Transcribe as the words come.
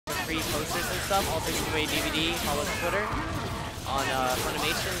free posters and stuff. Also give away DVD, follow Twitter on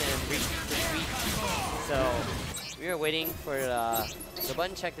Funimation and retweet. So we are waiting for the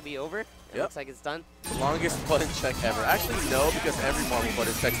button check to be over. It looks like it's done. Longest button check ever. Actually, no, because every Marvel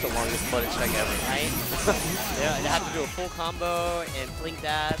button check's the longest button check ever. Right? They have to do a full combo and blink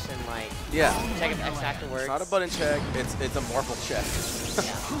dash and like check if X Factor works. It's not a button check. It's a Marvel check.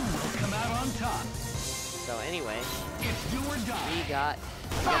 Yeah. Come out on top. So anyway, It's do or die. we got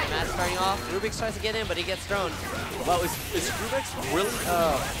the match starting off. Scrubeks tries to get in, but he gets thrown. Wow, is Scrubeks really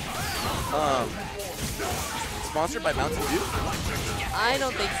sponsored by MTNDEW? I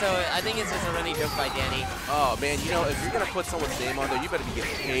don't think so. I think it's just a running joke by Danny. Oh man, you know, if you're gonna put someone's name on there, you better be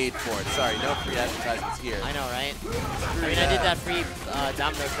getting paid for it. Sorry, no free advertisements here. I know, right? I mean, I did that free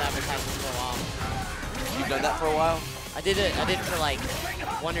Domino's advertisement for a while. You've done that for a while? I did it for like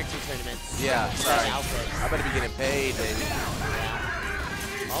 1 or 2 tournaments. Yeah, sorry. Outfit. I better be getting paid, baby.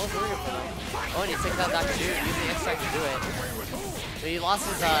 Yeah. All was rooting for them. Oh, and he takes out Dr. Dude using X Factor to do it. So he lost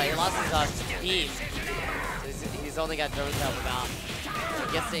his team. So he's only got drones to help him out.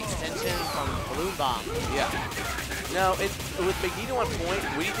 He gets the extension from Balloon Bomb. Yeah. Now, with Magneto on point,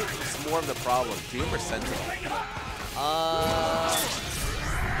 what do you think is more of the problem, Doom or Sentinel?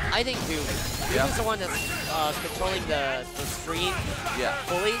 I think Doom. Doom is the one that's controlling the screen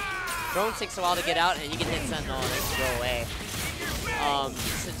fully. Drones takes a while to get out, and you can hit Sentinel and it can go away.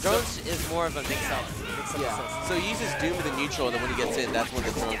 So drones is more of a mix-up. So he uses Doom with the neutral, and then when he gets in, that's when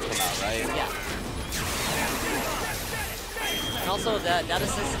the drones come out, right? Yeah. And also that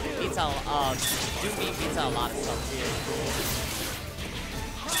assist beats out Doom beats out a lot of stuff too.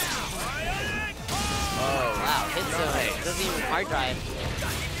 Oh wow, hits him. Doesn't even hard drive.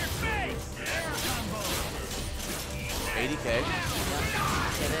 80K.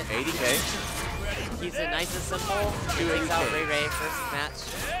 Get it. 80K. Keeps it nice and simple. Takes out Ray Ray first match.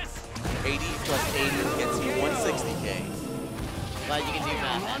 80 plus 80 gets you 160K. Glad you can do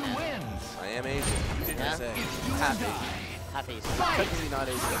math, Anna. I am Asian. You didn't say. Half Asian. Half Asian. Technically not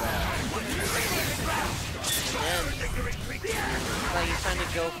Asian at all. Again, looks like he's trying to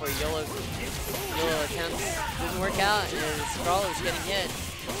go for YOLO attempts. Didn't work out, and Skrull is getting hit.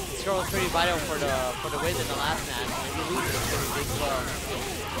 Skrull is pretty vital for the win in the last match. And if he loses, it's going to be big blow.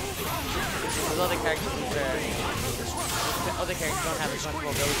 Those other characters don't have as much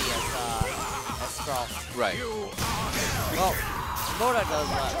mobility as Skrull. Right. Well, Moda does,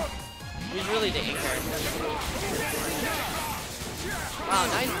 but he's really the anchor. Wow,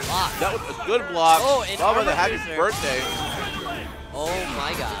 nice block. That was a good block. Oh, and Bob, happy piercer. birthday. Oh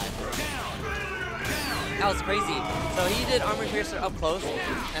my god. That was crazy. So he did Armor Piercer up close,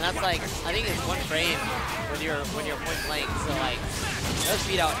 and that's like, I think it's 1 frame when you're point blank. So like, let's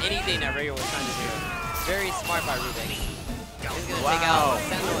beat out anything that Ray was trying to do. Very smart by Rubik. He's gonna take out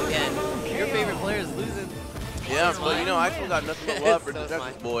Sentinel again. Your favorite player is losing. Yeah, but you know, I still got nothing but love for the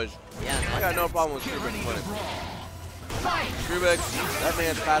Texas boys. Yeah, I got no problem with Scrubeks winning. Scrubeks, that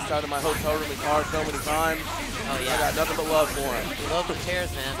man's passed out in my hotel room in cars so many times. Oh yeah. I got nothing but love for him. We love the chairs,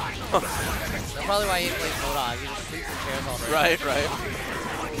 man. That's probably why he plays Modog. He just sleeps in chairs all day. Right.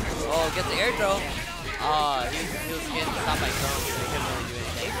 Oh, gets the air throw. He was getting stopped by drones, so he couldn't really do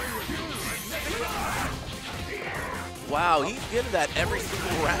anything. Wow, he's getting that every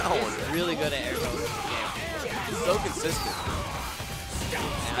single round. He's really good at air throws in this game. He's so consistent.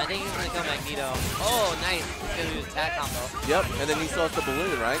 And I think he's going to come Magneto. Oh, nice. He's going to do the tag combo. Yep, and then he still has the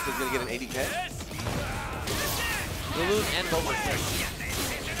balloon, right? So he's going to get an 80K. Balloon and Bubble Stick.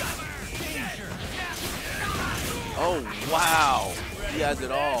 Oh, wow. He has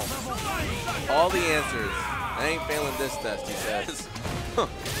it all. All the answers. I ain't failing this test, he says. Wow,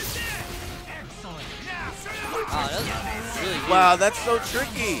 that was really huge. Wow, that's so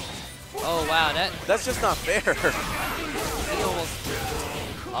tricky. Oh, wow. That's just not fair. He almost...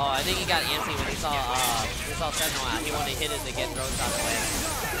 Oh, I think he got antsy when he saw Sentinel out. He wanted to hit it to get drones out of the way.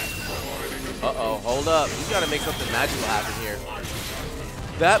 Uh-oh, hold up. He's got to make something magical happen here.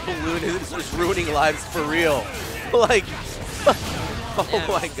 That balloon is just ruining lives for real. Like, oh yeah,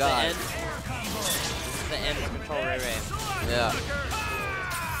 my god. This is the end of Control Ray Ray. Yeah.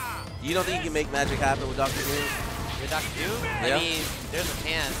 You don't think you can make magic happen with Dr. Doom? With Dr. Doom? Yeah. I mean, there's a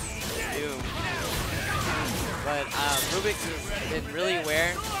chance with Doom. But Rubik has been really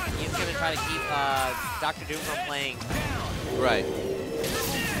aware. He's going to try to keep Dr. Doom from playing. Right.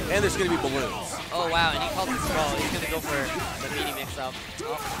 And there's going to be balloons. Oh wow, and he calls the scroll. He's gonna go for the meaty mix-up.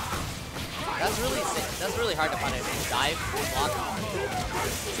 Oh. That's really hard to punish. Dive, block.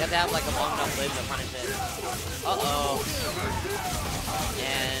 You have to have like a long enough lid to punish it. Uh-oh.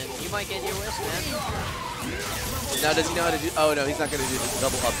 And you might get your wish, man. Now does he know how to do? Oh no, he's not gonna do the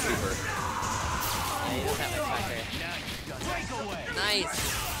double up super. Yeah, he doesn't have X Factor. Nice.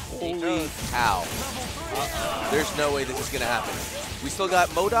 Holy cow. There's no way this is gonna happen. We still got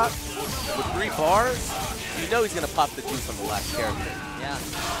MODOK with 3 bars. You know he's gonna pop the juice on the last character. Yeah.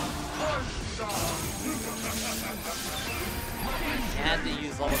 You had to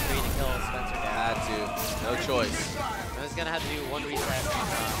use level 3 to kill Spencer there. Had to. No choice. I was gonna have to do 1 reset.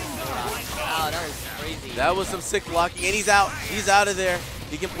 Wow, that was crazy. That was some sick blocking, and he's out. He's out of there.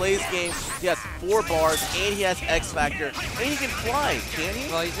 He can play his game. He has 4 bars, and he has X Factor, and he can fly, can he?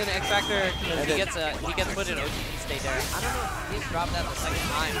 Well, he's in X Factor because he gets put in OTP state there. I don't know if he's dropped that the second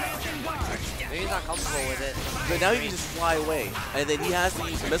time. Maybe he's not comfortable with it. But now he can just fly away, and then he has to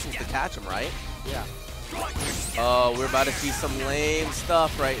use missiles to catch him, right? Yeah. Oh, we're about to see some lame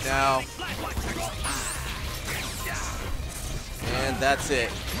stuff right now. And that's it.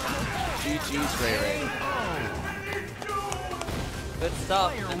 GG's, Ray Ray. Good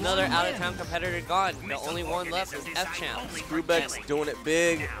stuff. Another out-of-town competitor gone. The only one left is F-Champ. Scrubeks doing it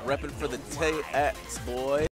big, repping for the TX, boy.